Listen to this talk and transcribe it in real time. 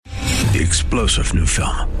The explosive new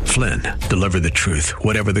film, Flynn, deliver the truth,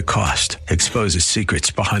 whatever the cost, exposes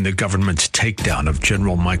secrets behind the government's takedown of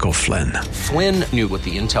General Michael Flynn. Flynn knew what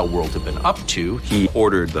the intel world had been up to. He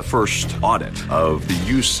ordered the first audit of the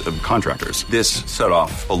use of contractors. This set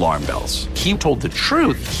off alarm bells. He told the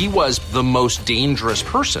truth. He was the most dangerous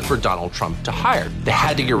person for Donald Trump to hire. They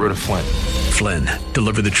had to get rid of Flynn. Flynn,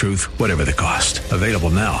 deliver the truth, whatever the cost. Available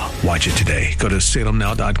now. Watch it today. Go to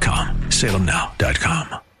salemnow.com.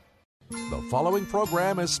 salemnow.com. The following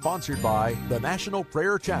program is sponsored by the National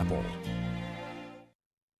Prayer Chapel.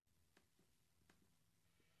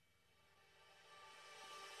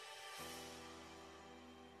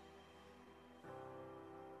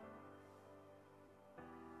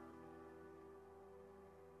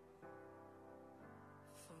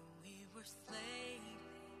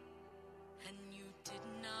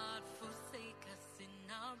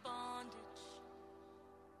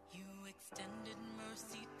 Extended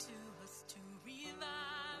mercy to us to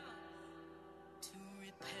revive, to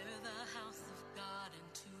repair the house of God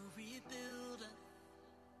and to rebuild us.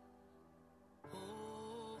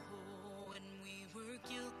 Oh, when we were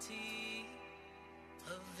guilty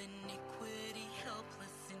of iniquity,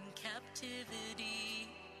 helpless in captivity,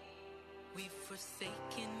 we've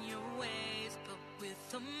forsaken your ways, but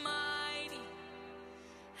with a mighty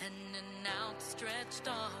and an outstretched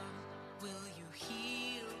arm will you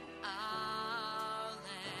heal our land.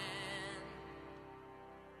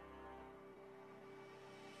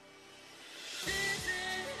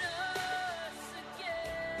 Visit us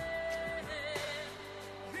again,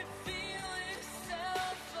 reveal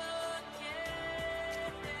yourself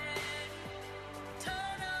again,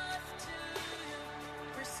 turn us to you,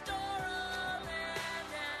 restore our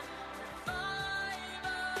land and revive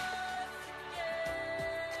us again.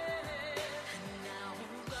 And now,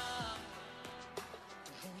 God,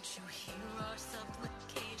 won't you hear our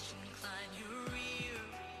supplication, incline your ear,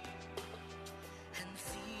 and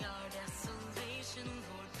see our desolation,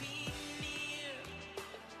 Lord, be near.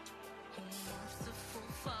 Oh, merciful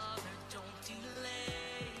Father, don't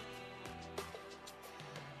delay.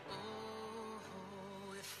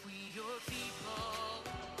 Oh, if we, your people,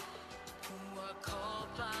 who are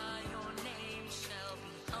called by your name, shall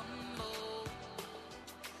be humble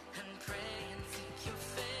and pray and seek your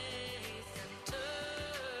face and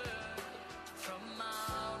turn from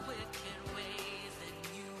our wicked ways, and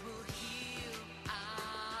you will heal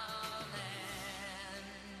our land.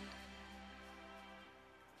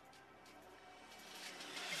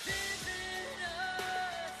 Visit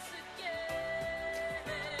us again,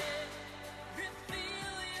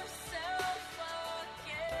 reveal yourself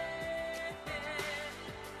again,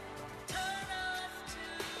 turn us to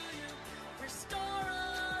you, restore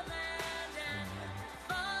our land and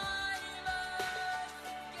revive us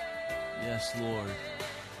again. Yes, Lord.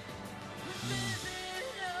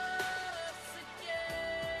 Visit us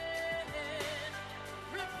again,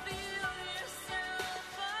 reveal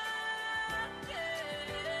yourself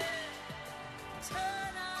again,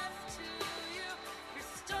 turn us to you,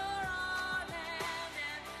 restore our land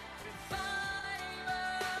and revive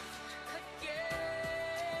us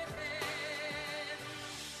again.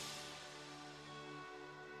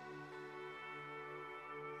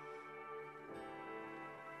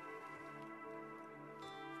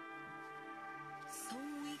 So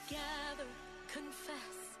we gather,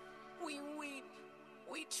 confess, we weep,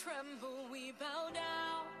 we tremble, we bow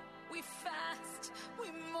down, we fast,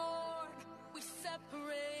 we mourn, we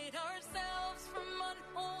separate ourselves from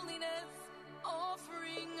unholiness,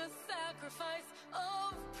 offering a sacrifice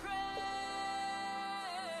of praise.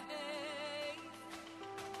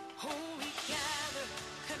 Oh, we gather,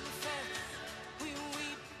 confess, we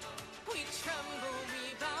weep, we tremble,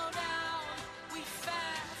 we bow down, we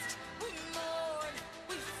fast, we mourn,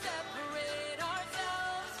 we separate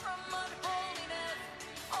ourselves from unholiness,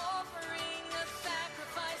 offering a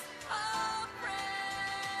sacrifice of praise.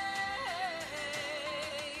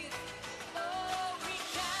 Oh, we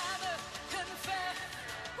gather, confess,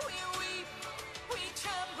 we weep, we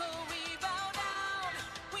tremble, we bow down,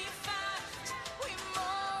 we fast, we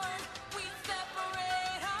mourn, we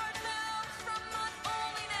separate ourselves from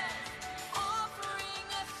unholiness, offering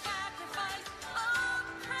a sacrifice of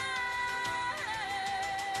praise.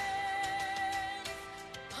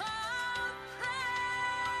 Of praise.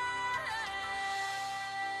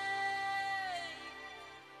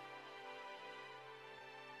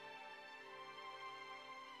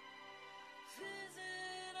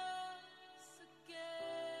 Visit us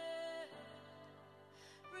again,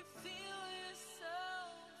 reveal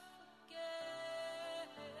yourself again,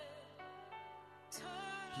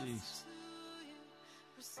 turn Please. us to you,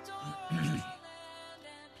 restore our land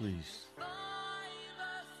and Please.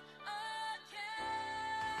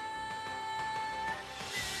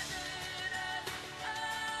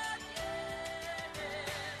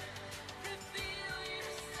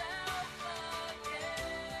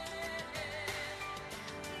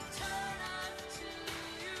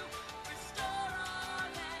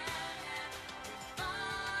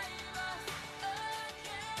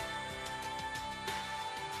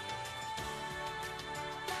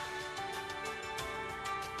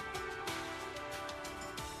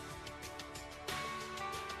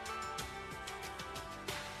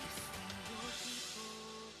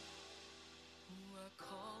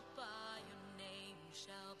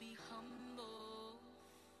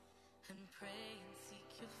 Pray and seek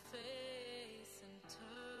your face and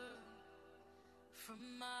turn from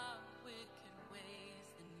our wicked ways,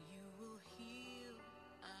 and you will heal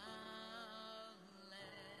our land.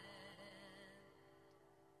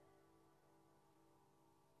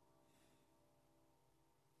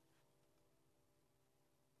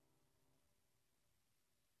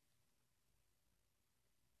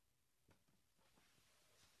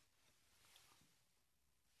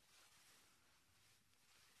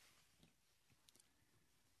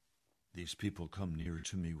 These people come near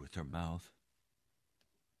to me with their mouth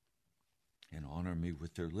and honor me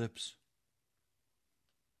with their lips,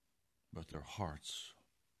 but their hearts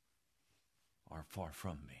are far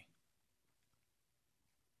from me.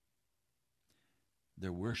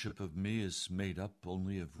 Their worship of me is made up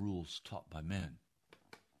only of rules taught by men.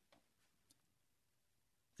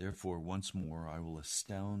 Therefore, once more, I will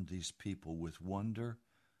astound these people with wonder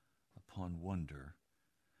upon wonder.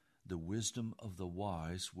 The wisdom of the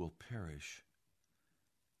wise will perish.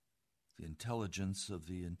 The intelligence of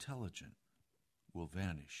the intelligent will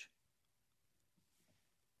vanish.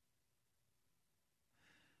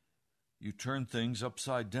 You turn things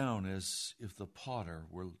upside down as if the potter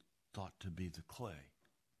were thought to be the clay.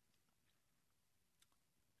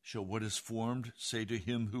 Shall what is formed say to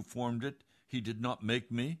him who formed it, he did not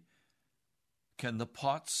make me? Can the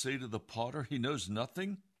pot say to the potter, he knows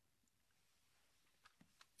nothing?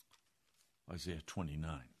 Isaiah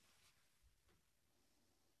 29.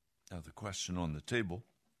 Now the question on the table,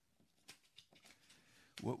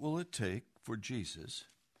 what will it take for Jesus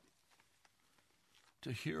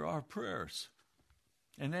to hear our prayers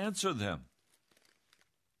and answer them?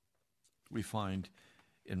 We find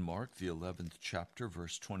in Mark, the 11th chapter,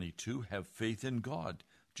 verse 22, have faith in God.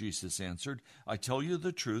 Jesus answered, I tell you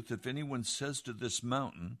the truth, if anyone says to this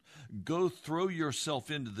mountain, go throw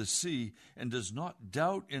yourself into the sea, and does not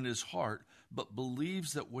doubt in his heart, but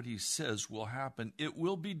believes that what he says will happen, it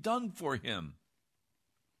will be done for him.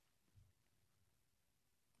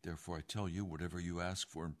 Therefore I tell you, whatever you ask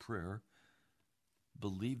for in prayer,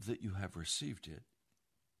 believe that you have received it,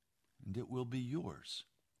 and it will be yours.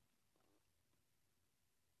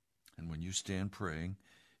 And when you stand praying,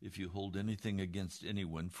 if you hold anything against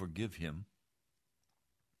anyone, forgive him,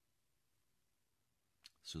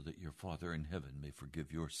 so that your Father in heaven may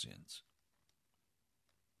forgive your sins.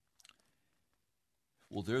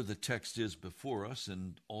 Well, there the text is before us,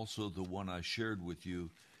 and also the one I shared with you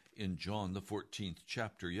in John, the 14th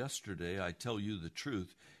chapter yesterday. I tell you the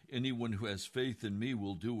truth, anyone who has faith in me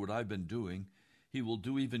will do what I've been doing. He will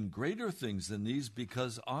do even greater things than these,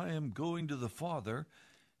 because I am going to the Father,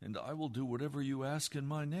 and I will do whatever you ask in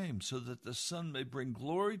my name, so that the Son may bring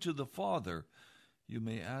glory to the Father. You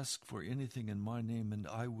may ask for anything in my name, and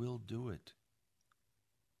I will do it.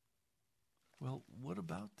 Well, what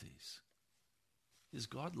about these? Is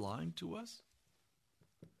God lying to us?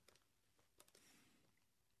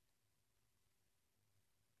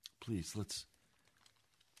 Please, let's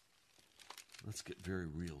get very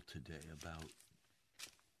real today about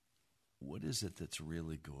what is it that's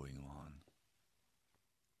really going on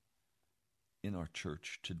in our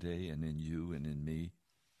church today, and in you and in me.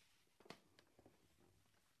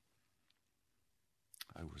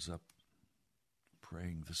 I was up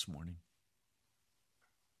praying this morning,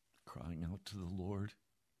 crying out to the Lord.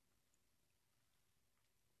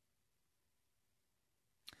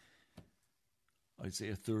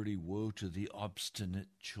 Isaiah 30, woe to the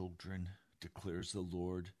obstinate children, declares the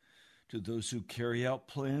Lord, to those who carry out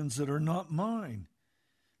plans that are not mine,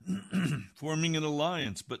 forming an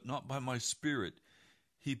alliance, but not by my Spirit,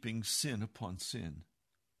 heaping sin upon sin.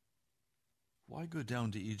 Why go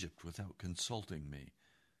down to Egypt without consulting me?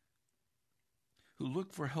 Who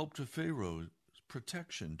look for help to Pharaoh's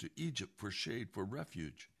protection, to Egypt for shade, for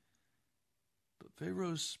refuge. But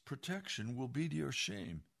Pharaoh's protection will be to your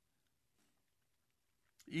shame.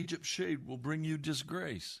 Egypt's shade will bring you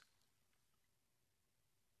disgrace.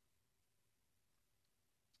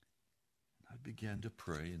 I began to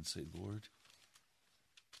pray and say, Lord,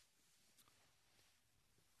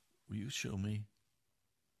 will you show me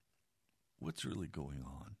what's really going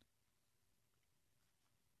on?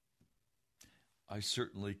 I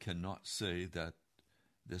certainly cannot say that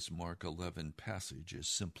this Mark 11 passage is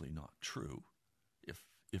simply not true.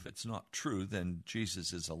 If it's not true, then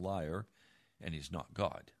Jesus is a liar and he's not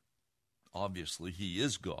God. Obviously, he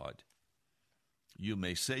is God. You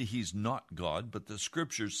may say he's not God, but the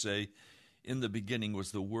scriptures say, in the beginning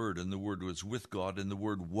was the Word, and the Word was with God, and the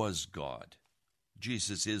Word was God.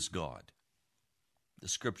 Jesus is God. The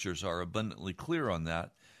scriptures are abundantly clear on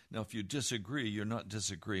that. Now, if you disagree, you're not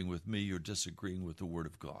disagreeing with me, you're disagreeing with the Word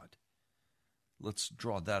of God. Let's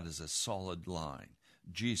draw that as a solid line.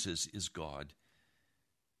 Jesus is God.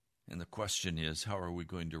 And the question is, how are we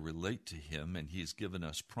going to relate to him? And he's given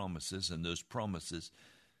us promises, and those promises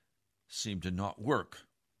seem to not work.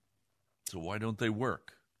 So why don't they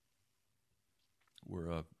work?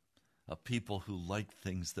 We're a people who like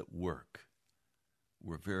things that work.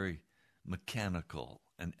 We're very mechanical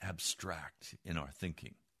and abstract in our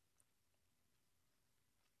thinking.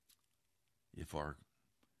 If our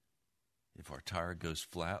tire goes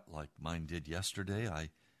flat like mine did yesterday,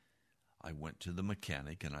 I went to the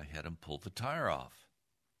mechanic and I had him pull the tire off.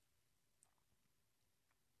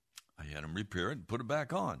 I had him repair it and put it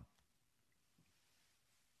back on.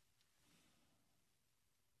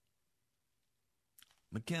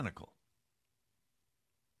 Mechanical.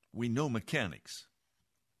 We know mechanics.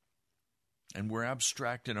 And we're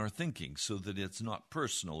abstract in our thinking so that it's not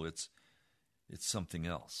personal, it's something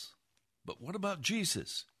else. But what about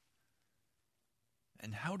Jesus?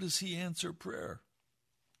 And how does he answer prayer?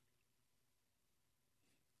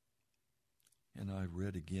 And I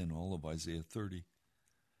read again all of Isaiah 30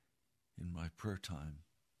 in my prayer time.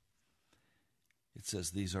 It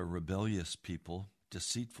says, these are rebellious people,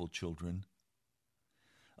 deceitful children,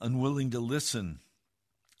 unwilling to listen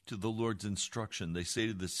to the Lord's instruction. They say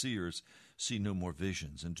to the seers, see no more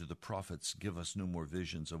visions, and to the prophets, give us no more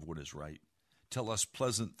visions of what is right. Tell us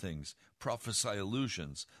pleasant things, prophesy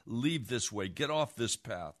illusions, leave this way, get off this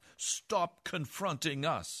path, stop confronting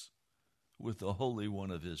us with the Holy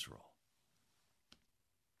One of Israel.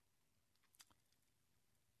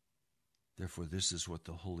 Therefore, this is what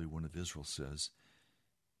the Holy One of Israel says,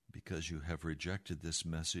 because you have rejected this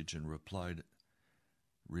message and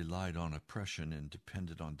relied on oppression and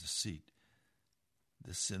depended on deceit,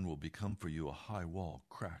 this sin will become for you a high wall,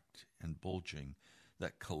 cracked and bulging,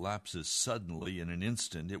 that collapses suddenly in an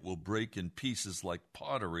instant. It will break in pieces like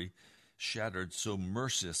pottery, shattered so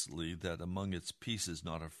mercilessly that among its pieces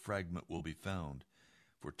not a fragment will be found,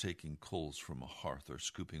 for taking coals from a hearth or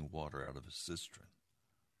scooping water out of a cistern.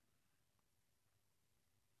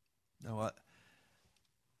 Now, I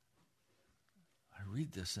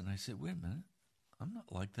read this and I say, wait a minute, I'm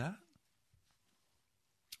not like that.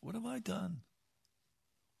 What have I done?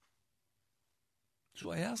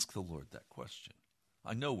 So I ask the Lord that question.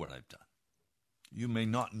 I know what I've done. You may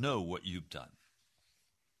not know what you've done.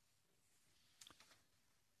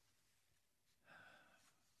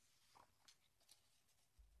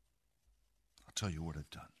 I'll tell you what I've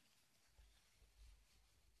done.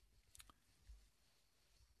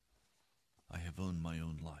 I have owned my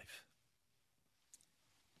own life,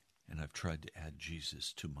 and I've tried to add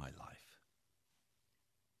Jesus to my life.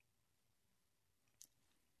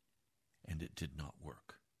 And it did not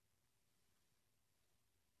work.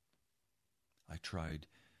 I tried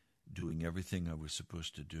doing everything I was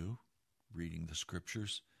supposed to do, reading the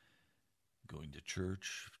scriptures, going to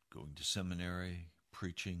church, going to seminary,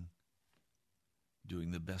 preaching,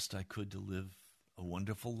 doing the best I could to live a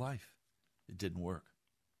wonderful life. It didn't work.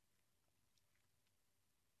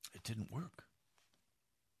 It didn't work.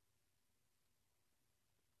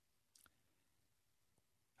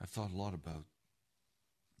 I've thought a lot about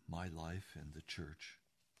my life and the church,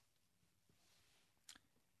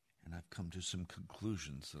 and I've come to some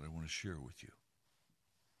conclusions that I want to share with you.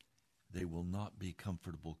 They will not be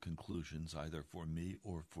comfortable conclusions either for me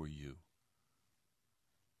or for you.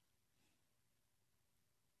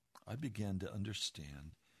 I began to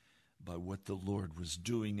understand by what the Lord was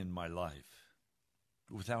doing in my life,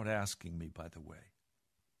 without asking me, by the way.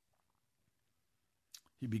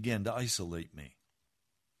 He began to isolate me.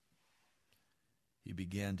 He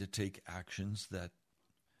began to take actions that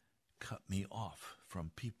cut me off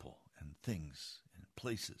from people and things and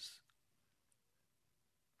places.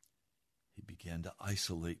 He began to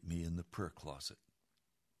isolate me in the prayer closet.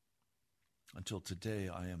 Until today,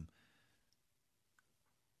 I am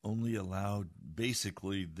only allowed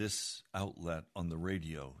basically this outlet on the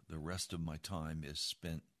radio. The rest of my time is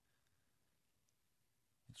spent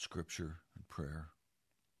in Scripture and prayer,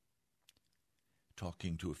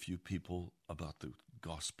 talking to a few people about the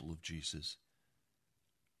gospel of Jesus,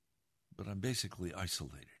 but I'm basically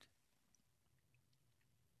isolated.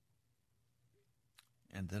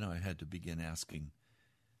 And then I had to begin asking,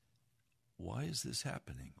 why is this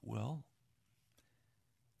happening? Well,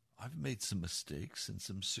 I've made some mistakes and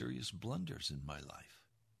some serious blunders in my life.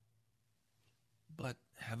 But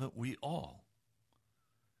haven't we all?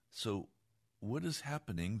 So what is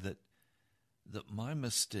happening that my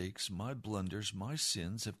mistakes, my blunders, my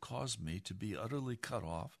sins have caused me to be utterly cut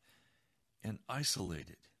off and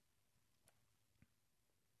isolated?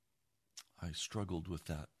 I struggled with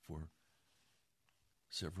that for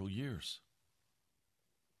several years.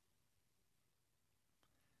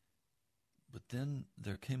 But then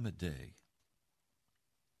there came a day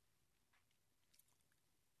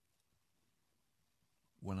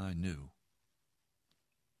when I knew.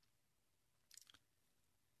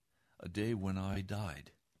 A day when I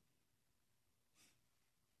died.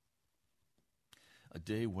 A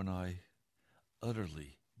day when I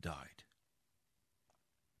utterly died.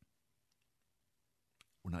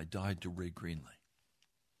 When I died to Ray Greenley.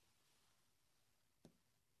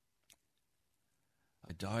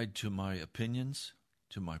 I died to my opinions,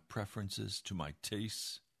 to my preferences, to my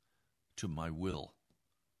tastes, to my will.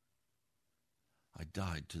 I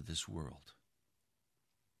died to this world.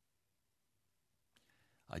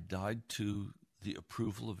 I died to the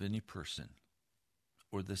approval of any person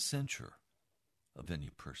or the censure of any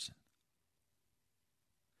person.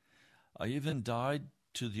 I even died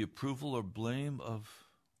to the approval or blame of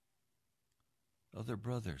other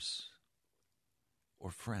brothers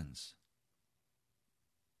or friends.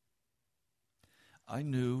 I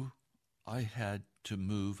knew I had to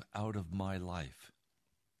move out of my life.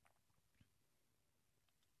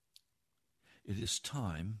 It is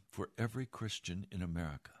time for every Christian in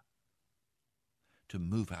America to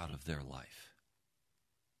move out of their life.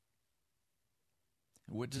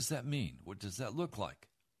 What does that mean? What does that look like?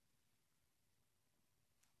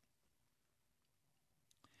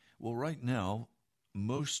 Well, right now,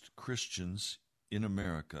 most Christians in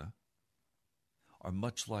America are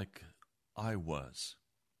much like I was.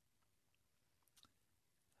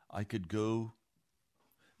 I could go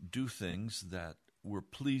do things that were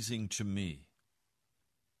pleasing to me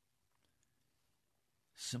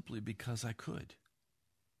simply because I could.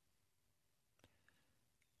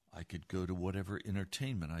 I could go to whatever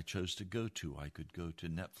entertainment I chose to go to. I could go to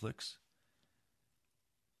Netflix.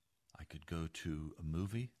 I could go to a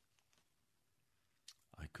movie.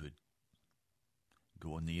 I could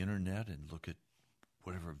go on the internet and look at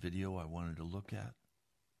whatever video I wanted to look at.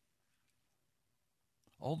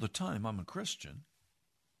 All the time, I'm a Christian.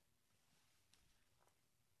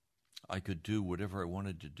 I could do whatever I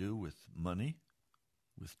wanted to do with money,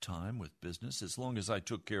 with time, with business, as long as I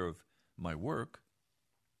took care of my work.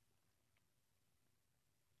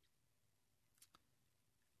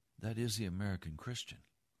 That is the American Christian.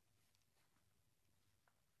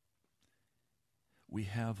 We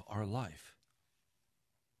have our life.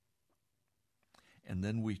 And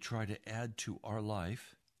then we try to add to our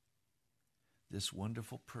life this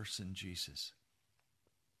wonderful person, Jesus.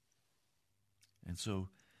 And so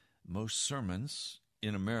most sermons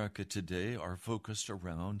in America today are focused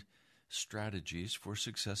around strategies for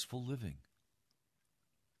successful living.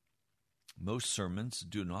 Most sermons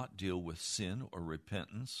do not deal with sin or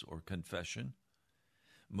repentance or confession.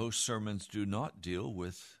 Most sermons do not deal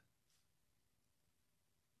with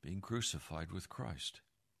being crucified with Christ.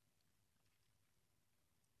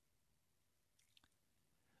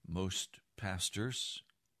 Most pastors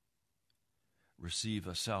receive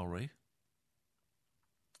a salary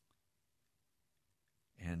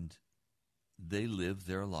and they live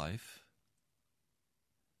their life,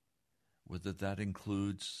 whether that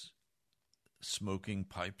includes smoking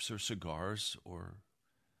pipes or cigars or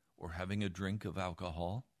having a drink of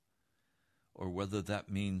alcohol, or whether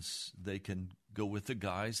that means they can go with the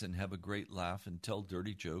guys and have a great laugh and tell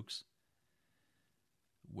dirty jokes,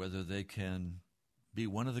 whether they can be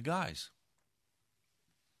one of the guys.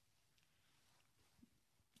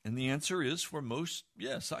 And the answer is, for most,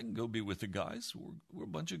 yes, I can go be with the guys. We're a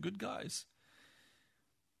bunch of good guys.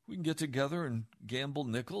 We can get together and gamble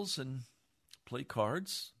nickels and play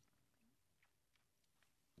cards.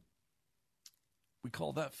 We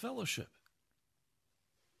call that fellowship.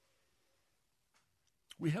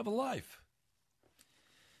 We have a life.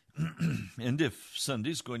 And if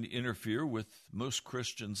Sunday's going to interfere with most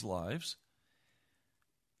Christians' lives,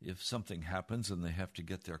 if something happens and they have to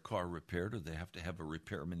get their car repaired or they have to have a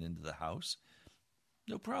repairman into the house,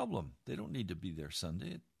 no problem. They don't need to be there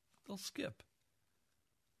Sunday. They'll skip.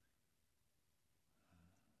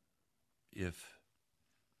 if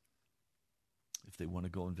they want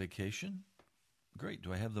to go on vacation, great.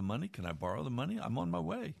 Do I have the money? Can I borrow the money? I'm on my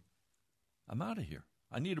way. I'm out of here.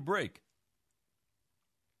 I need a break.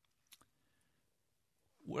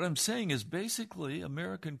 What I'm saying is basically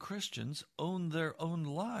American Christians own their own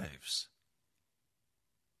lives.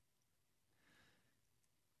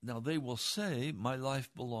 Now, they will say, my life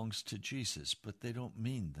belongs to Jesus, but they don't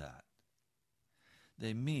mean that.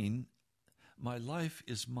 They mean, my life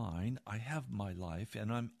is mine, I have my life,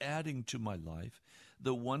 and I'm adding to my life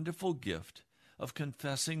the wonderful gift of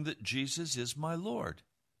confessing that Jesus is my Lord.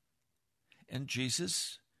 And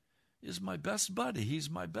Jesus is my best buddy. He's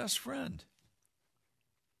my best friend.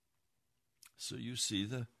 So you see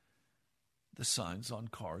the signs on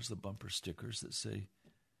cars, the bumper stickers that say,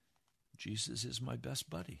 Jesus is my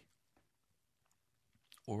best buddy.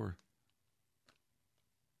 Or,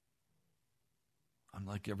 I'm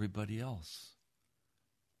like everybody else.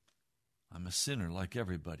 I'm a sinner like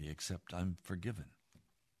everybody, except I'm forgiven.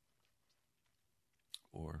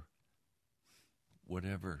 Or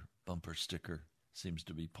whatever bumper sticker seems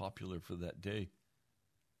to be popular for that day.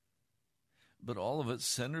 But all of it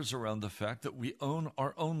centers around the fact that we own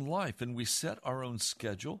our own life and we set our own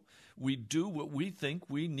schedule. We do what we think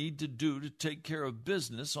we need to do to take care of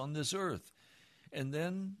business on this earth. And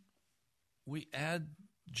then we add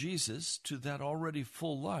Jesus to that already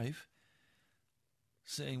full life,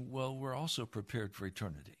 saying, well, we're also prepared for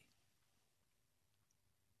eternity.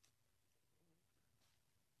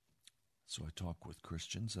 So I talk with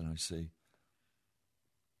Christians and I say,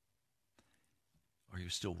 are you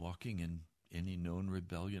still walking in any known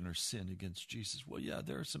rebellion or sin against Jesus? Well, yeah,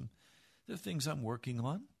 there are things I'm working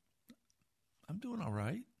on. I'm doing all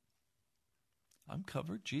right. I'm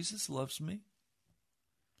covered. Jesus loves me.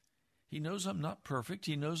 He knows I'm not perfect.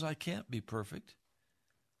 He knows I can't be perfect.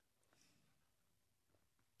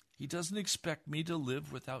 He doesn't expect me to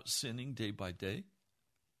live without sinning day by day.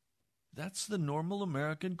 That's the normal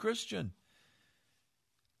American Christian.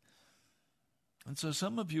 And so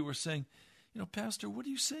some of you are saying, Pastor, what are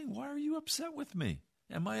you saying? Why are you upset with me?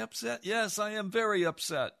 Am I upset? Yes, I am very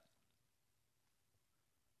upset.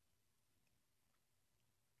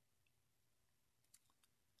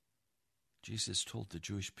 Jesus told the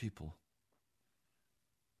Jewish people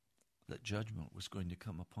that judgment was going to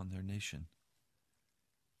come upon their nation.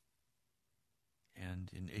 And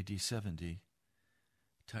in AD 70,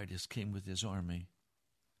 Titus came with his army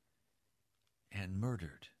and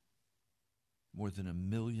murdered more than 1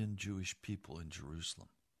 million Jewish people in Jerusalem.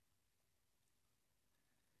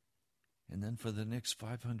 And then for the next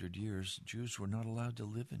 500 years, Jews were not allowed to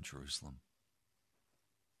live in Jerusalem.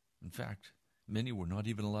 In fact, many were not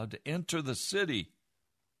even allowed to enter the city.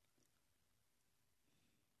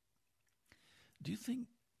 Do you think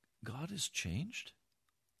God has changed?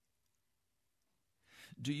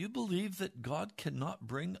 Do you believe that God cannot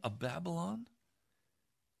bring a Babylon,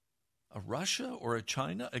 a Russia, or a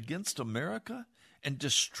China against America and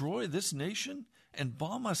destroy this nation and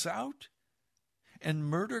bomb us out and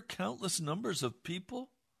murder countless numbers of people?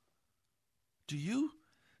 Do you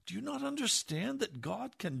not understand that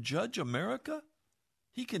God can judge America?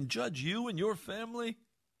 He can judge you and your family.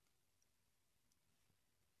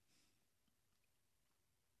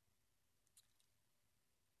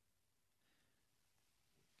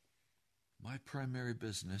 My primary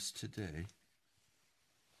business today,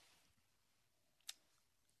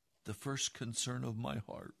 the first concern of my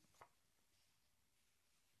heart,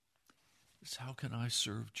 is how can I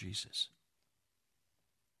serve Jesus?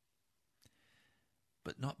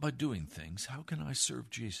 But not by doing things. How can I serve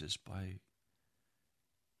Jesus? By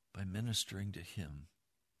ministering to him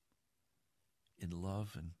in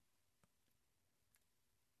love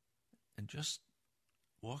and just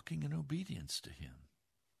walking in obedience to him.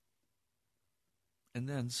 And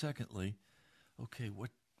then secondly, okay,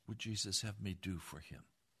 what would Jesus have me do for him?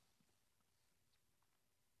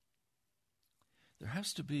 There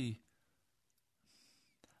has to be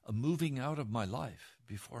a moving out of my life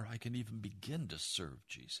before I can even begin to serve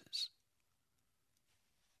Jesus.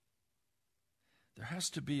 There has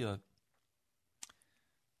to be a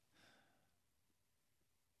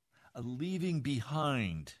leaving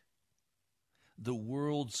behind the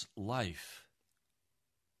world's life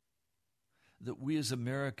that we as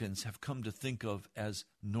Americans have come to think of as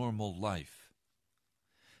normal life.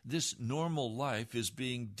 This normal life is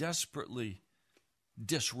being desperately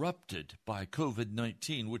disrupted by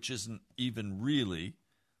COVID-19, which isn't even really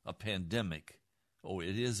a pandemic. Oh,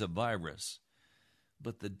 it is a virus.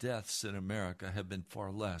 But the deaths in America have been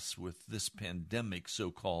far less with this pandemic,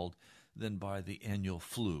 so-called, than by the annual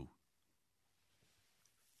flu.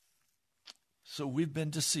 So we've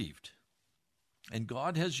been deceived. And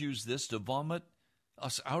God has used this to vomit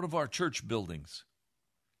us out of our church buildings.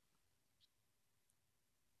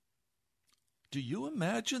 Do you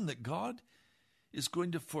imagine that God is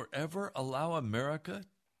going to forever allow America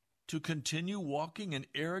to continue walking in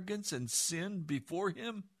arrogance and sin before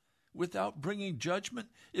him without bringing judgment?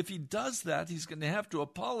 If he does that, he's going to have to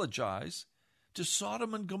apologize to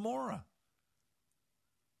Sodom and Gomorrah.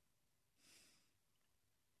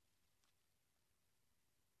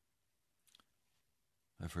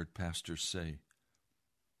 I've heard pastors say,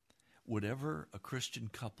 whatever a Christian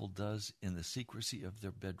couple does in the secrecy of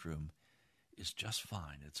their bedroom is just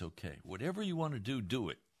fine. It's okay. Whatever you want to do, do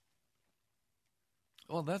it.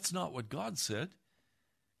 Well, that's not what God said.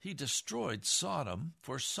 He destroyed Sodom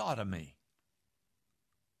for sodomy,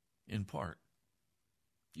 in part.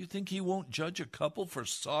 You think he won't judge a couple for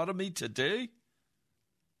sodomy today?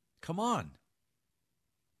 Come on.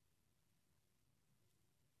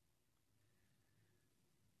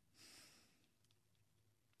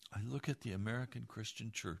 I look at the American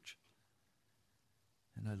Christian church,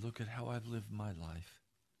 and I look at how I've lived my life,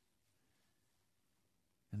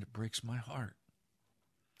 and it breaks my heart.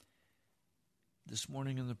 This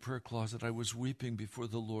morning in the prayer closet, I was weeping before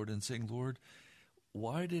the Lord and saying, Lord,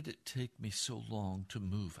 why did it take me so long to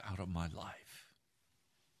move out of my life?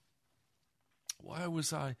 Why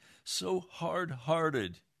was I so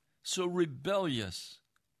hard-hearted, so rebellious,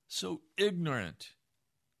 so ignorant?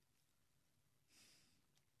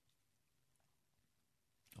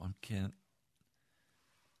 I can't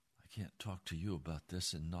talk to you about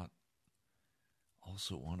this and not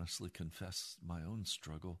also honestly confess my own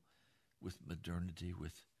struggle with modernity,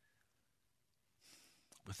 with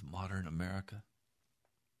modern America.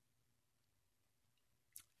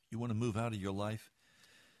 You want to move out of your life?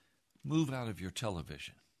 Move out of your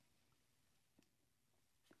television.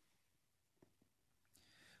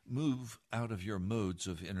 Move out of your modes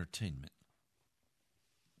of entertainment,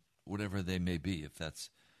 whatever they may be, if that's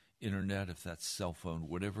internet, if that's cell phone,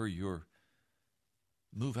 whatever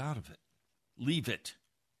move out of it. Leave it.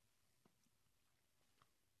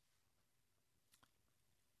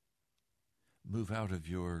 Move out of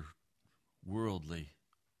your worldly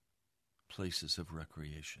places of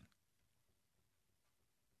recreation.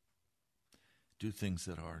 Do things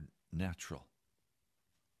that are natural.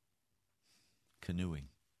 Canoeing,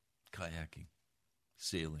 kayaking,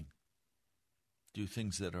 sailing. Do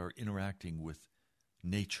things that are interacting with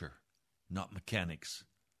nature, not mechanics,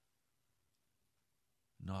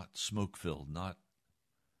 not smoke-filled, not...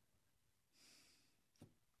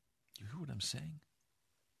 You hear what I'm saying?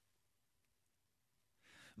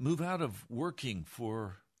 Move out of working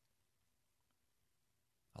for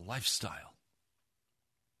a lifestyle.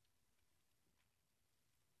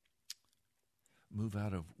 Move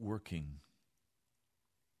out of working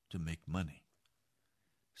to make money.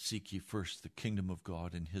 Seek ye first the kingdom of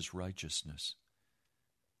God and his righteousness.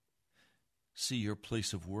 See your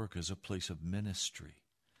place of work as a place of ministry,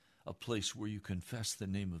 a place where you confess the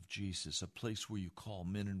name of Jesus, a place where you call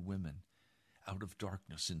men and women out of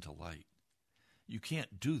darkness into light. You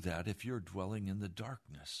can't do that if you're dwelling in the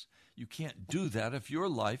darkness. You can't do that if your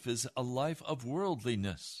life is a life of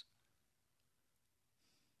worldliness.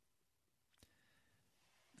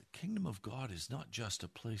 The kingdom of God is not just a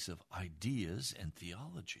place of ideas and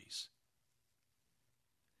theologies.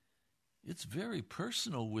 It's very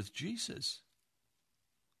personal with Jesus.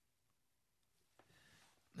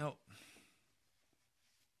 Now,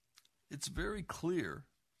 it's very clear.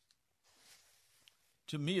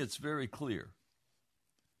 To me, it's very clear.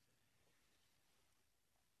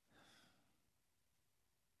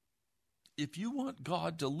 If you want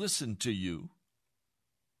God to listen to you,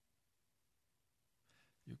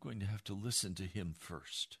 you're going to have to listen to him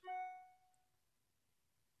first.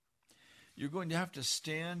 You're going to have to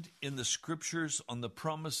stand in the scriptures on the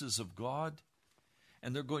promises of God,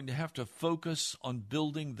 and they're going to have to focus on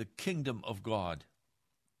building the kingdom of God.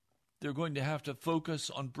 They're going to have to focus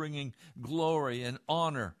on bringing glory and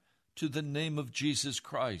honor to the name of Jesus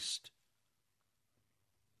Christ.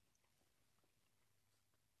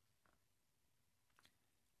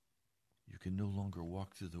 You can no longer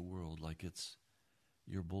walk through the world like it's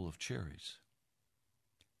your bowl of cherries,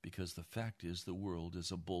 because the fact is the world is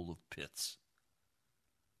a bowl of pits,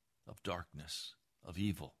 of darkness, of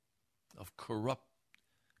evil, of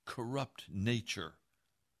corrupt nature.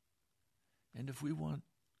 And if we want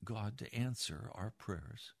God to answer our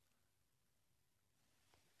prayers,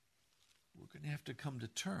 we're going to have to come to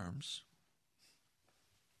terms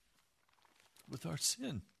with our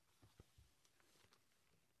sin.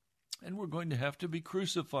 And we're going to have to be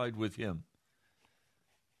crucified with him.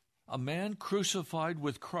 A man crucified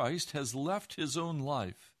with Christ has left his own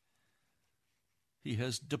life. He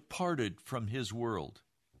has departed from his world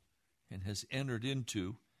and has entered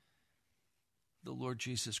into the Lord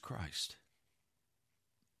Jesus Christ.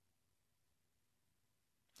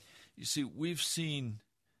 You see, we've seen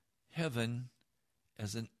heaven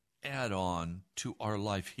as an add-on to our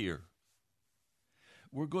life here.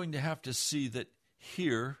 We're going to have to see that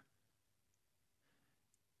here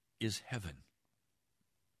is heaven,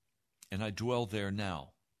 and I dwell there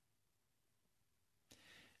now.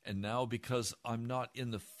 And now, because I'm not in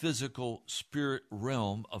the physical spirit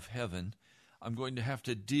realm of heaven, I'm going to have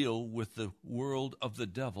to deal with the world of the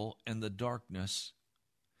devil and the darkness.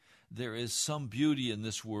 There is some beauty in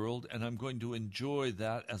this world, and I'm going to enjoy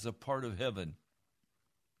that as a part of heaven.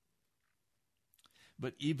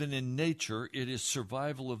 But even in nature, it is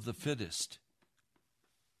survival of the fittest.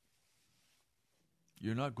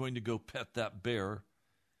 You're not going to go pet that bear.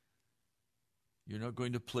 You're not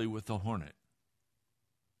going to play with the hornet.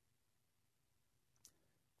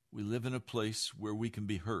 We live in a place where we can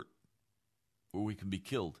be hurt, where we can be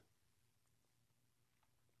killed.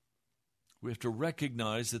 We have to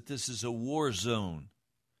recognize that this is a war zone.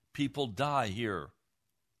 People die here.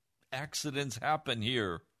 Accidents happen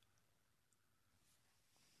here.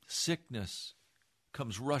 Sickness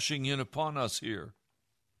comes rushing in upon us here.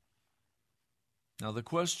 Now the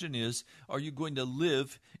question is, are you going to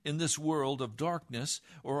live in this world of darkness,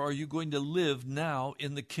 or are you going to live now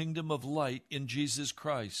in the kingdom of light in Jesus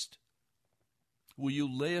Christ? Will you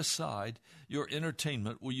lay aside your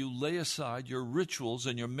entertainment? Will you lay aside your rituals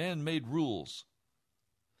and your man-made rules?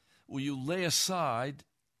 Will you lay aside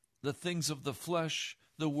the things of the flesh,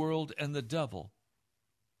 the world, and the devil?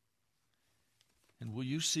 And will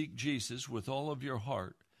you seek Jesus with all of your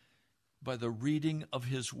heart by the reading of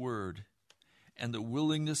his word and the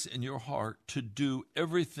willingness in your heart to do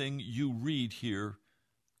everything you read here?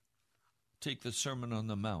 Take the Sermon on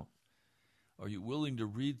the Mount. Are you willing to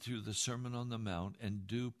read through the Sermon on the Mount and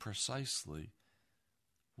do precisely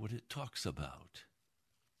what it talks about?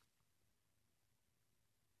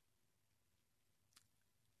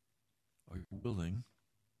 Are you willing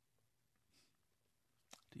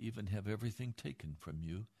to even have everything taken from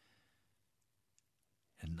you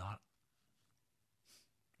and not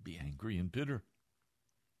be angry and bitter?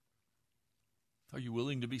 Are you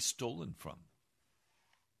willing to be stolen from?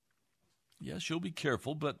 Yes, you'll be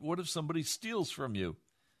careful, but what if somebody steals from you?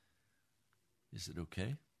 Is it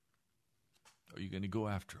okay? Are you going to go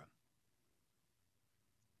after him?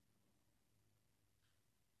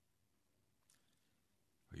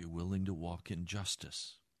 Are you willing to walk in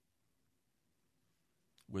justice,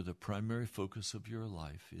 where the primary focus of your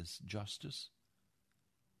life is justice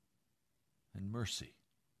and mercy?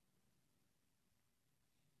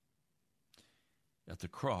 At the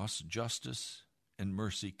cross, justice and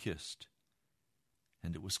mercy kissed,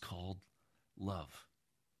 and it was called love.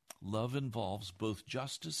 Love involves both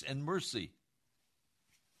justice and mercy.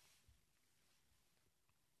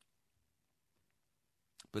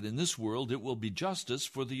 But in this world, it will be justice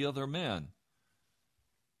for the other man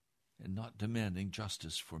and not demanding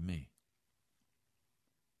justice for me.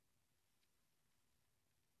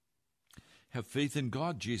 Have faith in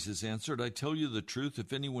God, Jesus answered. I tell you the truth,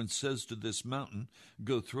 if anyone says to this mountain,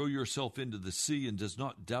 go throw yourself into the sea, and does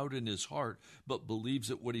not doubt in his heart, but believes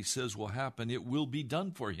that what he says will happen, it will be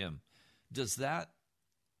done for him. Does that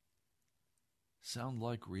sound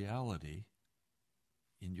like reality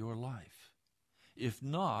in your life? If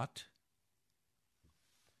not,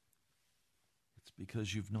 it's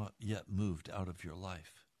because you've not yet moved out of your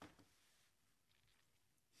life.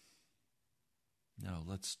 Now,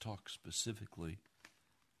 let's talk specifically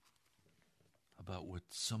about what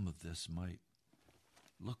some of this might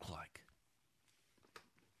look like.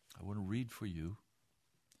 I want to read for you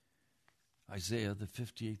Isaiah, the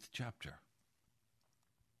 58th chapter.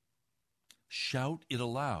 Shout it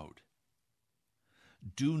aloud.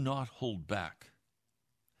 Do not hold back.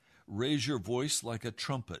 Raise your voice like a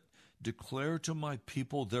trumpet. Declare to my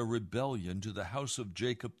people their rebellion, to the house of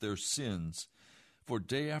Jacob their sins. For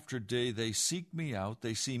day after day they seek me out.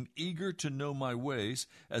 They seem eager to know my ways,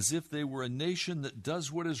 as if they were a nation that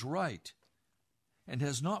does what is right and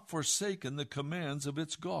has not forsaken the commands of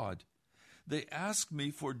its God. They ask me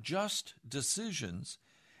for just decisions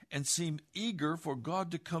and seem eager for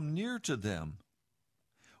God to come near to them.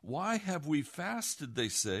 Why have we fasted, they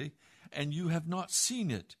say, and you have not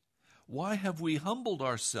seen it? Why have we humbled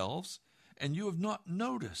ourselves, and you have not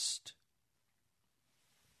noticed?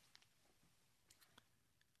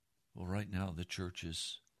 Well, right now the church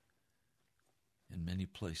is, in many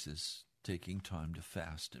places, taking time to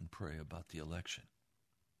fast and pray about the election.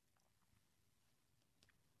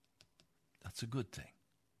 It's a good thing.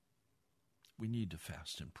 We need to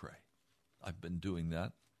fast and pray. I've been doing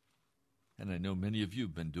that, and I know many of you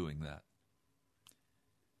have been doing that.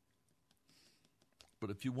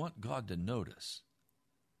 But if you want God to notice,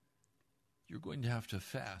 you're going to have to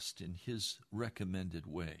fast in His recommended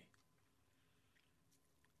way.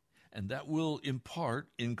 And that will, in part,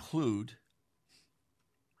 include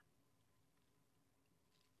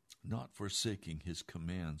not forsaking His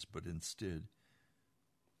commands, but instead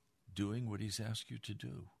doing what He's asked you to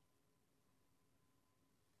do.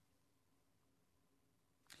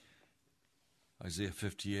 Isaiah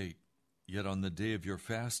 58, yet on the day of your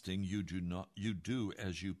fasting you do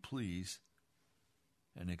as you please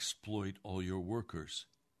and exploit all your workers.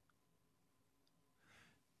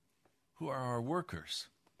 Who are our workers?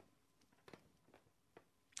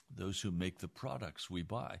 Those who make the products we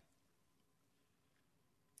buy.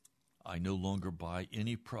 I no longer buy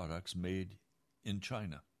any products made in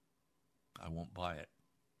China. I won't buy it.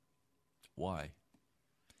 Why?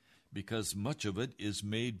 Because much of it is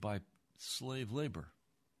made by slave labor.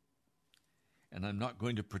 And I'm not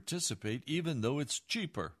going to participate even though it's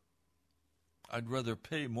cheaper. I'd rather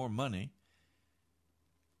pay more money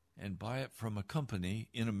and buy it from a company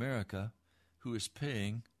in America who is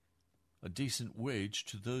paying a decent wage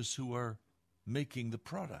to those who are making the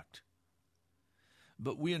product.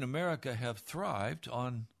 But we in America have thrived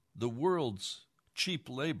on the world's cheap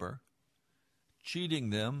labor, cheating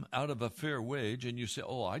them out of a fair wage, and you say,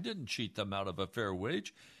 oh, I didn't cheat them out of a fair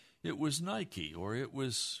wage. It was Nike, or it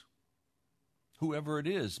was whoever it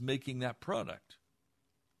is making that product.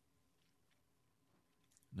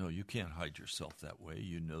 No, you can't hide yourself that way.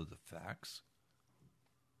 You know the facts.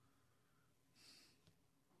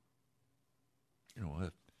 You know,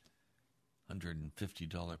 a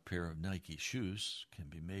 $150 pair of Nike shoes can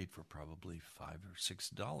be made for probably $5 or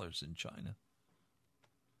 $6 in China.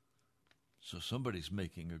 So somebody's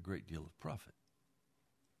making a great deal of profit.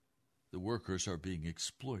 The workers are being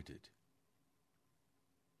exploited.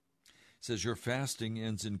 It says your fasting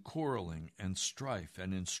ends in quarreling and strife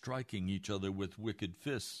and in striking each other with wicked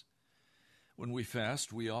fists. When we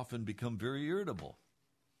fast, we often become very irritable.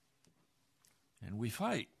 And we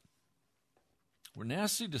fight. We're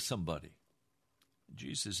nasty to somebody.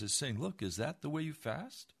 Jesus is saying, look, is that the way you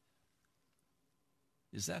fast?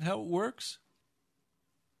 Is that how it works?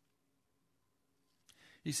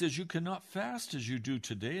 He says, you cannot fast as you do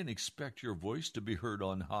today and expect your voice to be heard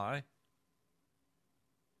on high.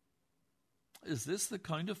 Is this the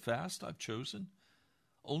kind of fast I've chosen?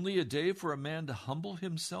 Only a day for a man to humble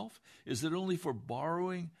himself? Is it only for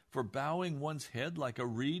bowing one's head like a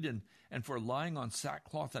reed and for lying on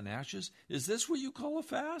sackcloth and ashes? Is this what you call a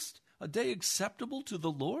fast? A day acceptable to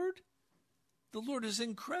the Lord? The Lord is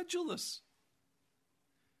incredulous.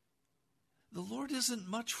 The Lord isn't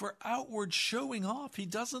much for outward showing off. He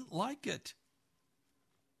doesn't like it.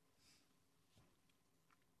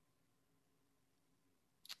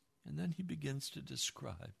 And then he begins to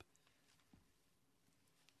describe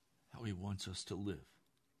how he wants us to live.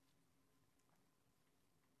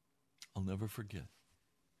 I'll never forget.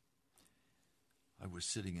 I was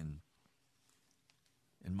sitting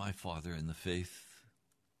in my father in the faith.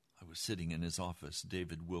 I was sitting in his office,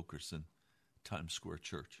 David Wilkerson, Times Square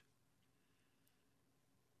Church.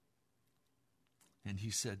 And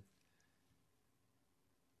he said,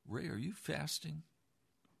 Ray, are you fasting?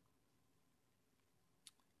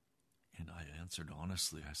 And I answered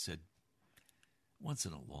honestly. I said, once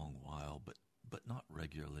in a long while, but not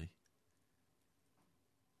regularly.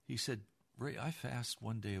 He said, Ray, I fast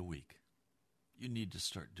one day a week. You need to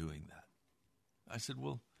start doing that. I said,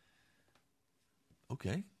 well,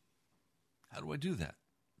 okay. How do I do that?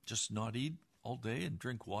 Just not eat all day and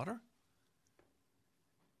drink water?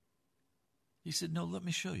 He said, no, let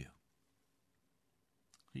me show you.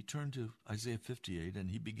 He turned to Isaiah 58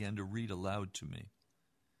 and he began to read aloud to me.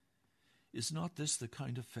 Is not this the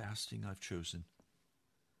kind of fasting I've chosen?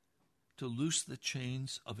 To loose the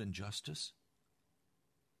chains of injustice?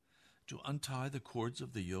 To untie the cords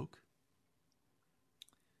of the yoke?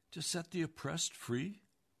 To set the oppressed free?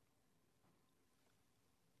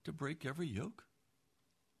 To break every yoke?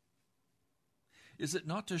 Is it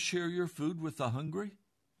not to share your food with the hungry?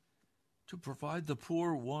 To provide the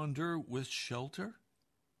poor wanderer with shelter?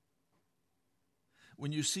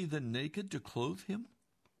 When you see the naked, to clothe him?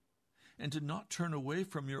 And to not turn away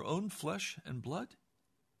from your own flesh and blood?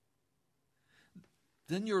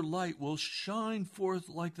 Then your light will shine forth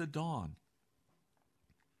like the dawn,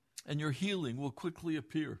 and your healing will quickly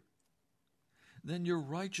appear. Then your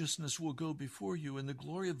righteousness will go before you, and the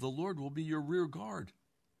glory of the Lord will be your rear guard.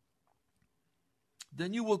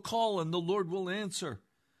 Then you will call, and the Lord will answer.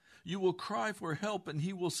 You will cry for help, and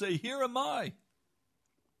he will say, "Here am I."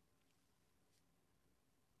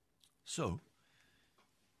 So,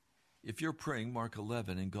 if you're praying Mark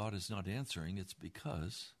 11 and God is not answering, it's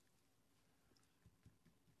because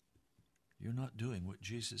you're not doing what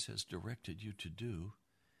Jesus has directed you to do.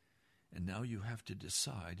 And now you have to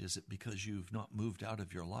decide, is it because you've not moved out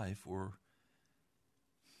of your life, or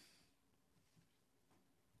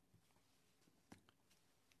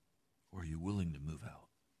are you willing to move out?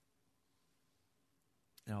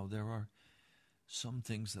 Now, there are some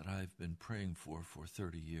things that I've been praying for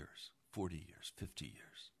 30 years, 40 years, 50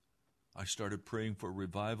 years. I started praying for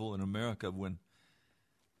revival in America when,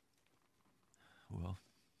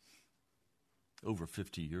 over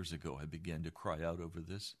 50 years ago, I began to cry out over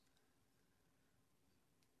this.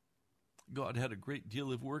 God had a great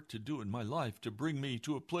deal of work to do in my life to bring me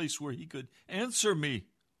to a place where he could answer me.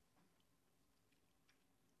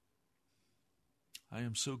 I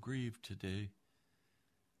am so grieved today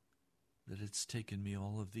that it's taken me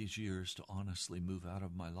all of these years to honestly move out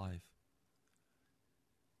of my life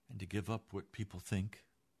and to give up what people think,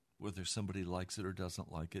 whether somebody likes it or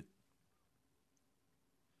doesn't like it,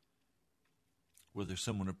 whether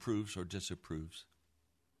someone approves or disapproves.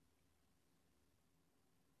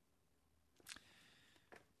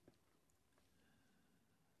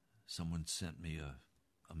 Someone sent me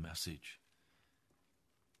a message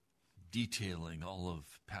detailing all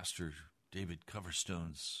of Pastor David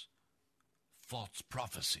Coverstone's false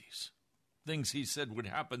prophecies, things he said would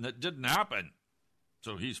happen that didn't happen,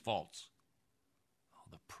 so he's false. Oh,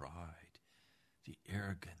 the pride, the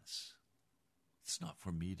arrogance. It's not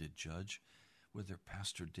for me to judge whether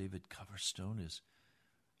Pastor David Coverstone is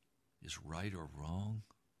right or wrong.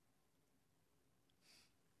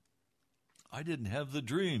 I didn't have the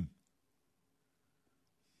dream.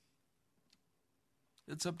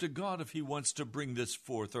 It's up to God if he wants to bring this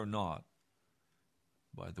forth or not.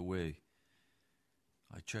 By the way,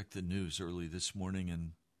 I checked the news early this morning,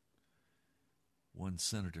 and one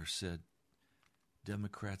senator said,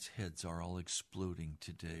 Democrats' heads are all exploding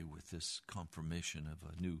today with this confirmation of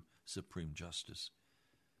a new Supreme Justice.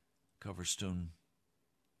 Coverstone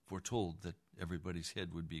foretold that everybody's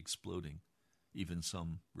head would be exploding, even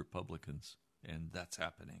some Republicans, and that's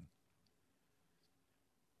happening.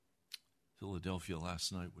 Philadelphia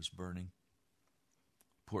last night was burning.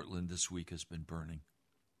 Portland this week has been burning.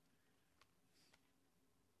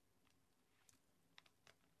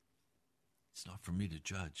 It's not for me to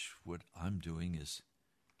judge. What I'm doing is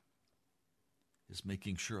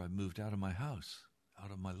making sure I moved out of my house, out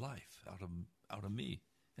of my life, out of me,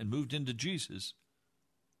 and moved into Jesus.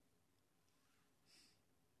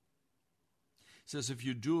 It says, if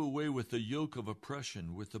you do away with the yoke of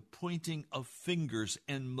oppression, with the pointing of fingers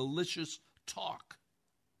and malicious talk.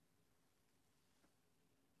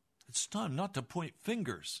 It's time not to point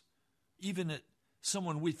fingers, even at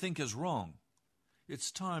someone we think is wrong.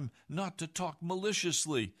 It's time not to talk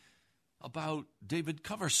maliciously about David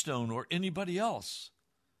Coverstone or anybody else.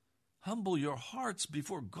 Humble your hearts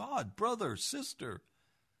before God, brother, sister.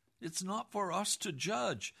 It's not for us to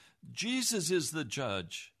judge. Jesus is the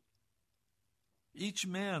judge. Each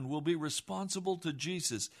man will be responsible to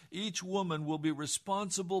Jesus. Each woman will be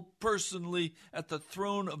responsible personally at the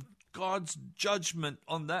throne of God's judgment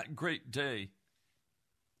on that great day.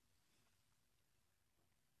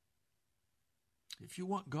 If you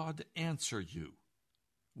want God to answer you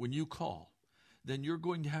when you call, then you're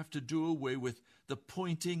going to have to do away with the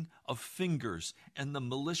pointing of fingers and the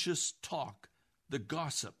malicious talk, the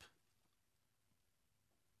gossip.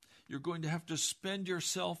 You're going to have to spend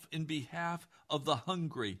yourself in behalf of the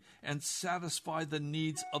hungry and satisfy the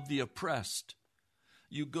needs of the oppressed.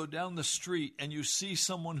 You go down the street and you see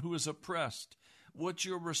someone who is oppressed. What's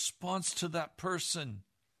your response to that person?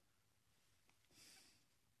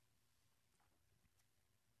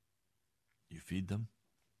 You feed them?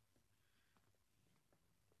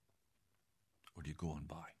 Or do you go on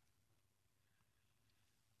by?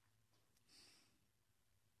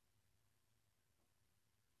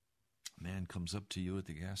 A man comes up to you at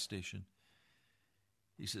the gas station.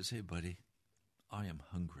 He says, hey, buddy, I am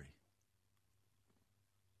hungry.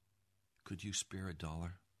 Could you spare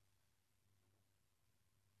 $1?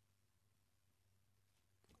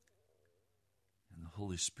 And the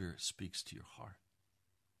Holy Spirit speaks to your heart.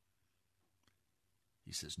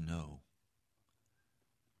 He says, no,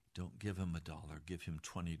 don't give him $1. Give him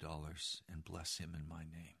 $20 and bless him in my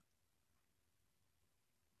name.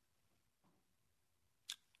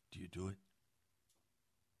 Do you do it?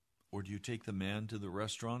 Or do you take the man to the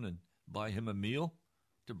restaurant and buy him a meal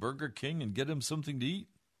to Burger King and get him something to eat?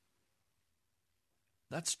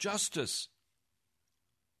 That's justice.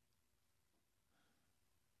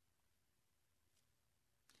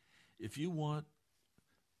 If you want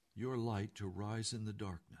your light to rise in the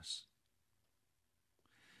darkness,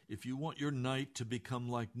 if you want your night to become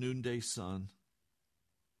like noonday sun,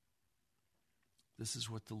 this is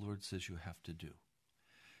what the Lord says you have to do.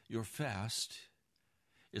 Your fast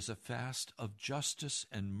is a fast of justice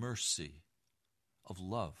and mercy, of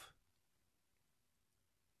love.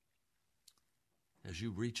 As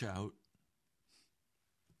you reach out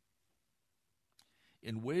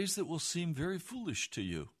in ways that will seem very foolish to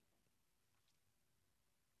you,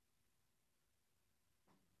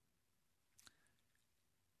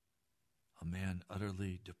 a man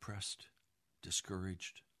utterly depressed,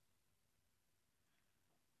 discouraged,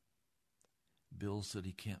 bills that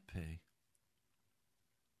he can't pay,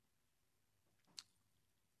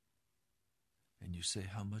 and you say,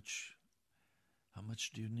 how much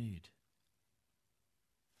do you need?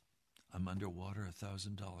 I'm underwater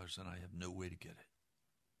 $1,000 and I have no way to get it.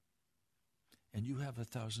 And you have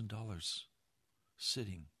 $1,000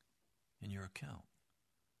 sitting in your account.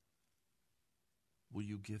 Will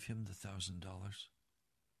you give him the $1,000?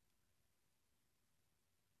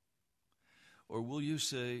 Or will you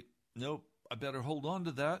say, nope, I better hold on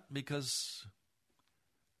to that because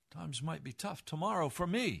times might be tough tomorrow for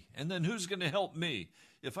me. And then who's going to help me?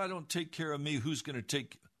 If I don't take care of me, who's going to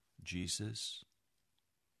take Jesus?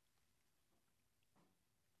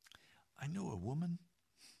 I know a woman,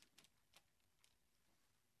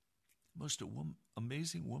 most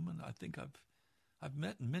amazing woman I think I've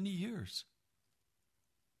met in many years.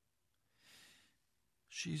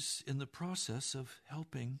 She's in the process of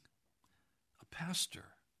helping a pastor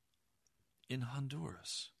in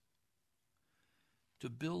Honduras to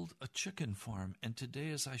build a chicken farm. And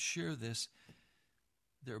today, as I share this,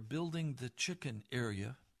 they're building the chicken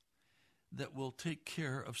area that will take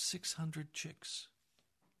care of 600 chicks.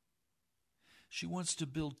 She wants to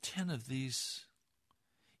build 10 of these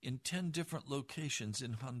in 10 different locations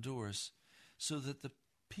in Honduras so that the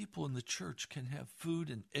people in the church can have food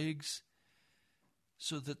and eggs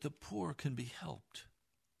so that the poor can be helped.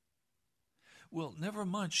 Well, never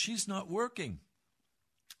mind, she's not working.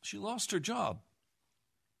 She lost her job.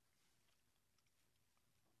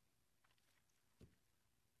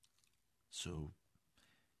 So,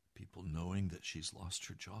 people knowing that she's lost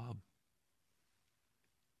her job,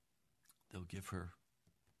 they'll give her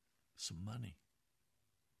some money.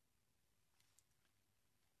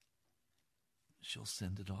 She'll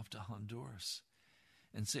send it off to Honduras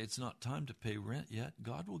and say, it's not time to pay rent yet.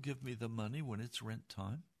 God will give me the money when it's rent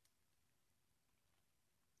time.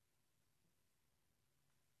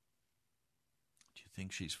 Do you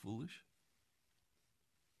think she's foolish?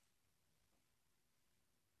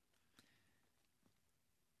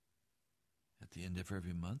 At the end of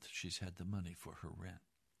every month, she's had the money for her rent.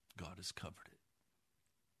 God has covered it.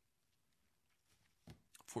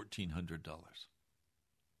 $1,400.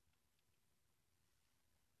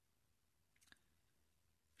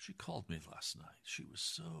 She called me last night. She was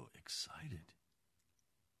so excited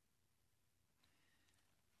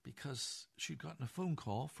because she'd gotten a phone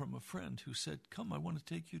call from a friend who said, come, I want to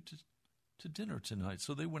take you to dinner tonight.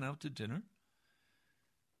 So they went out to dinner.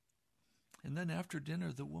 And then after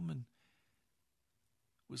dinner, the woman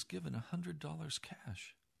was given $100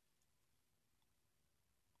 cash.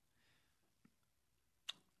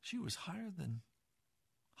 She was higher than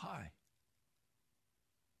high.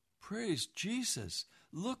 Praise Jesus.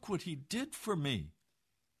 Look what he did for me.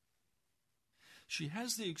 She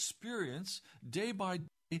has the experience day by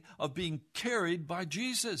day of being carried by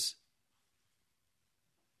Jesus.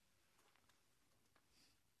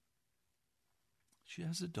 She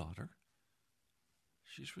has a daughter.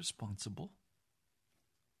 She's responsible.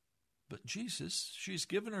 But Jesus, she's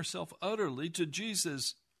given herself utterly to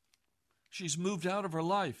Jesus. She's moved out of her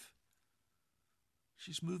life.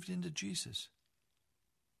 She's moved into Jesus.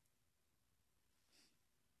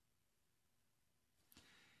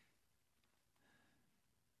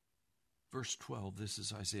 Verse 12, this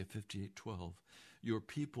is Isaiah 58:12. Your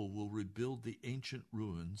people will rebuild the ancient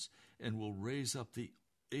ruins and will raise up the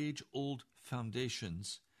age-old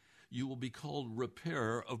foundations. You will be called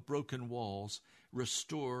repairer of broken walls,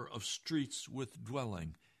 restorer of streets with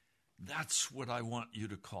dwelling. That's what I want you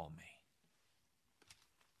to call me.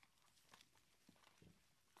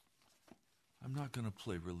 I'm not going to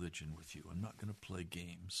play religion with you. I'm not going to play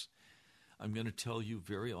games. I'm going to tell you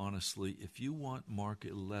very honestly, if you want Mark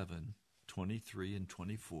 11:23 and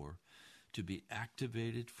 24 to be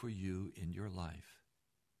activated for you in your life,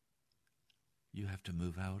 you have to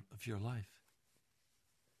move out of your life.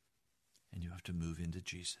 And you have to move into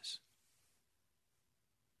Jesus.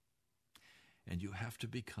 And you have to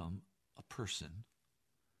become a person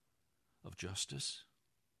of justice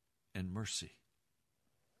and mercy,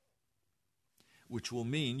 which will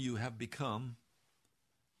mean you have become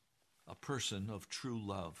a person of true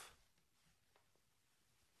love,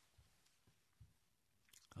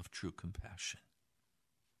 of true compassion.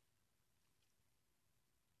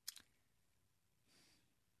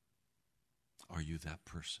 Are you that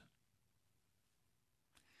person?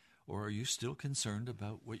 Or are you still concerned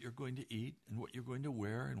about what you're going to eat and what you're going to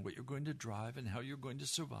wear and what you're going to drive and how you're going to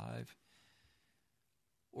survive?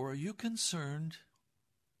 Or are you concerned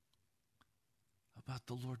about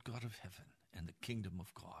the Lord God of heaven and the kingdom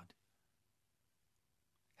of God?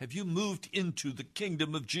 Have you moved into the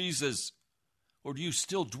kingdom of Jesus? Or do you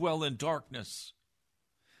still dwell in darkness?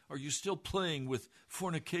 Are you still playing with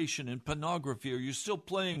fornication and pornography? Are you still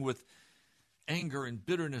playing with anger and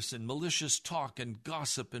bitterness and malicious talk and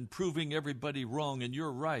gossip and proving everybody wrong and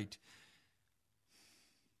you're right?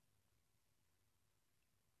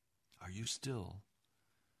 Are you still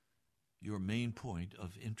your main point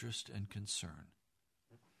of interest and concern?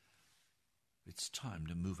 It's time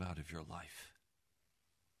to move out of your life.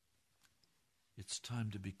 It's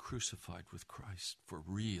time to be crucified with Christ for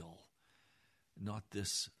real, not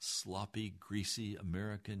this sloppy, greasy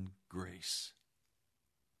American grace.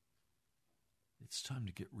 It's time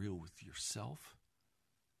to get real with yourself,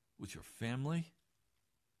 with your family,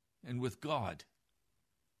 and with God.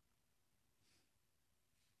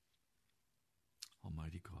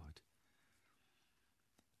 Almighty God,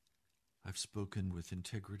 I've spoken with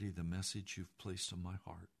integrity the message you've placed on my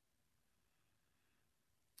heart.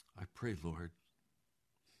 I pray, Lord,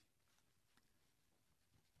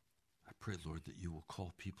 that you will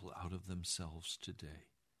call people out of themselves today,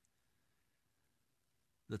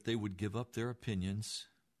 that they would give up their opinions,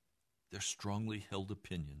 their strongly held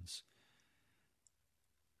opinions.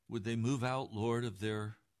 Would they move out, Lord, of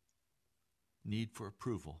their need for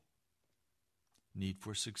approval, need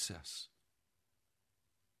for success?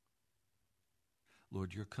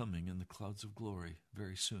 Lord, you're coming in the clouds of glory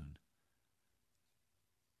very soon.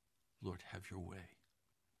 Lord, have your way.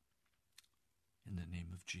 In the name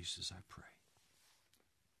of Jesus, I pray.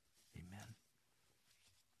 Amen.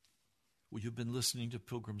 Well, you've been listening to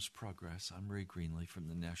Pilgrim's Progress. I'm Ray Greenley from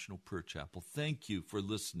the National Prayer Chapel. Thank you for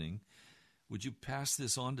listening. Would you pass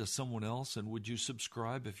this on to someone else, and would you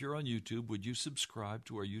subscribe? If you're on YouTube, would you subscribe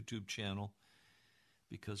to our YouTube channel?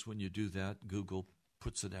 Because when you do that, Google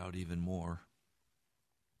puts it out even more.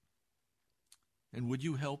 And would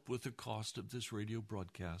you help with the cost of this radio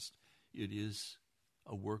broadcast? It is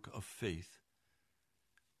a work of faith.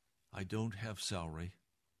 I don't have salary.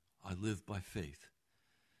 I live by faith.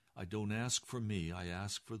 I don't ask for me. I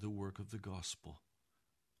ask for the work of the gospel.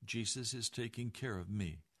 Jesus is taking care of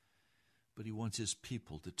me, but he wants his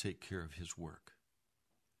people to take care of his work.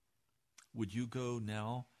 Would you go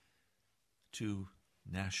now to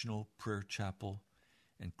National Prayer Chapel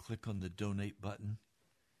and click on the donate button?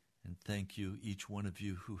 And thank you, each one of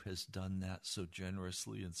you who has done that so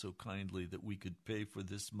generously and so kindly that we could pay for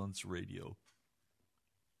this month's radio.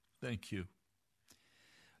 Thank you.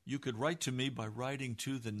 You could write to me by writing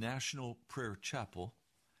to the National Prayer Chapel.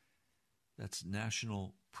 That's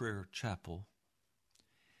National Prayer Chapel,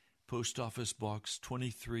 Post Office Box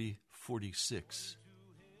 2346,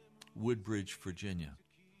 Woodbridge, Virginia,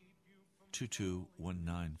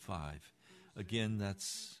 22195. Again,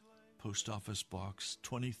 that's Post Office Box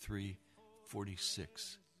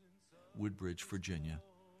 2346, Woodbridge, Virginia,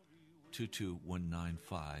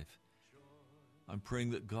 22195. I'm praying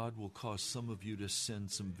that God will cause some of you to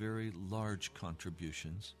send some very large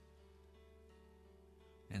contributions.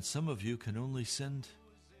 And some of you can only send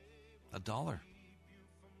 $1.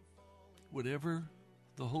 Whatever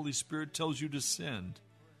the Holy Spirit tells you to send,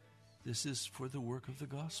 this is for the work of the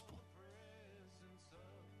gospel.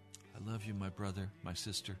 I love you, my brother, my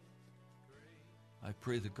sister. I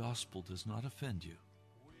pray the gospel does not offend you,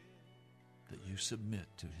 that you submit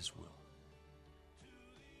to his will.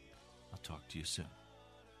 I'll talk to you soon.